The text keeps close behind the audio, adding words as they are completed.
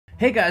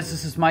Hey guys,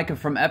 this is Micah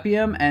from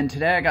Epiem, and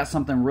today I got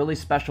something really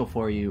special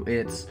for you.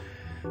 It's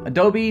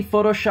Adobe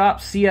Photoshop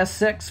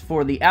CS6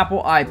 for the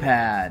Apple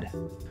iPad.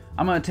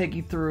 I'm going to take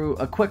you through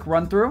a quick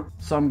run through.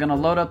 So I'm going to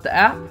load up the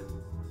app,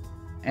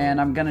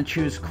 and I'm going to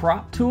choose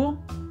Crop Tool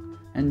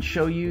and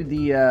show you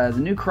the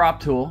new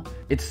Crop Tool.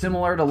 It's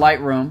similar to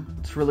Lightroom.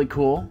 It's really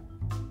cool.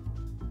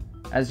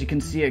 As you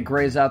can see, it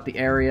grays out the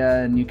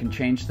area and you can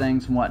change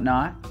things and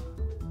whatnot.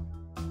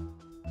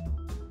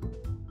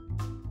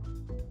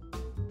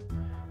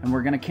 And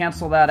we're going to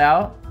cancel that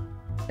out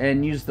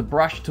and use the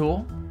brush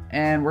tool,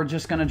 and we're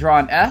just going to draw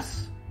an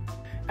S.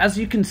 As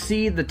you can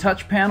see, the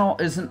touch panel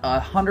isn't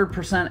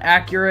 100%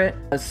 accurate.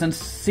 Since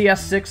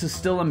CS6 is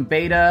still in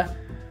beta,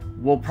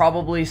 we'll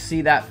probably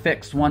see that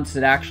fixed once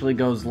it actually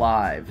goes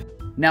live.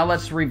 Now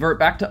let's revert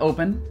back to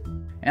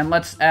open, and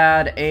let's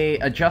add a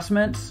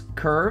adjustments,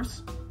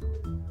 curves.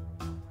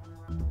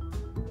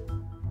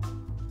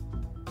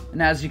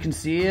 And as you can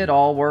see, it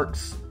all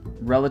works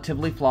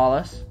relatively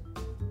flawless.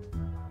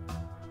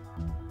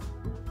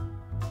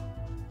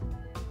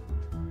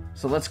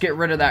 So let's get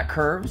rid of that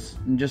curves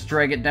and just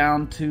drag it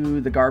down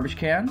to the garbage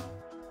can.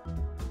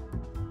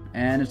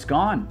 And it's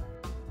gone.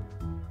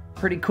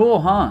 Pretty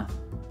cool, huh?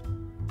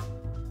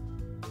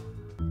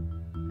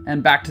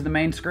 And back to the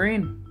main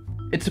screen.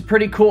 It's a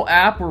pretty cool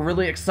app. We're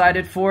really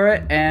excited for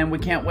it, and we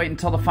can't wait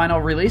until the final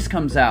release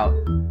comes out.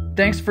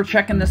 Thanks for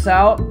checking this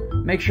out.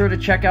 Make sure to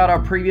check out our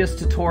previous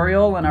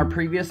tutorial and our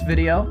previous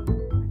video.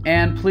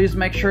 And please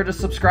make sure to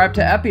subscribe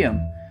to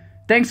Epiem.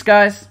 Thanks,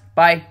 guys.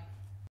 Bye.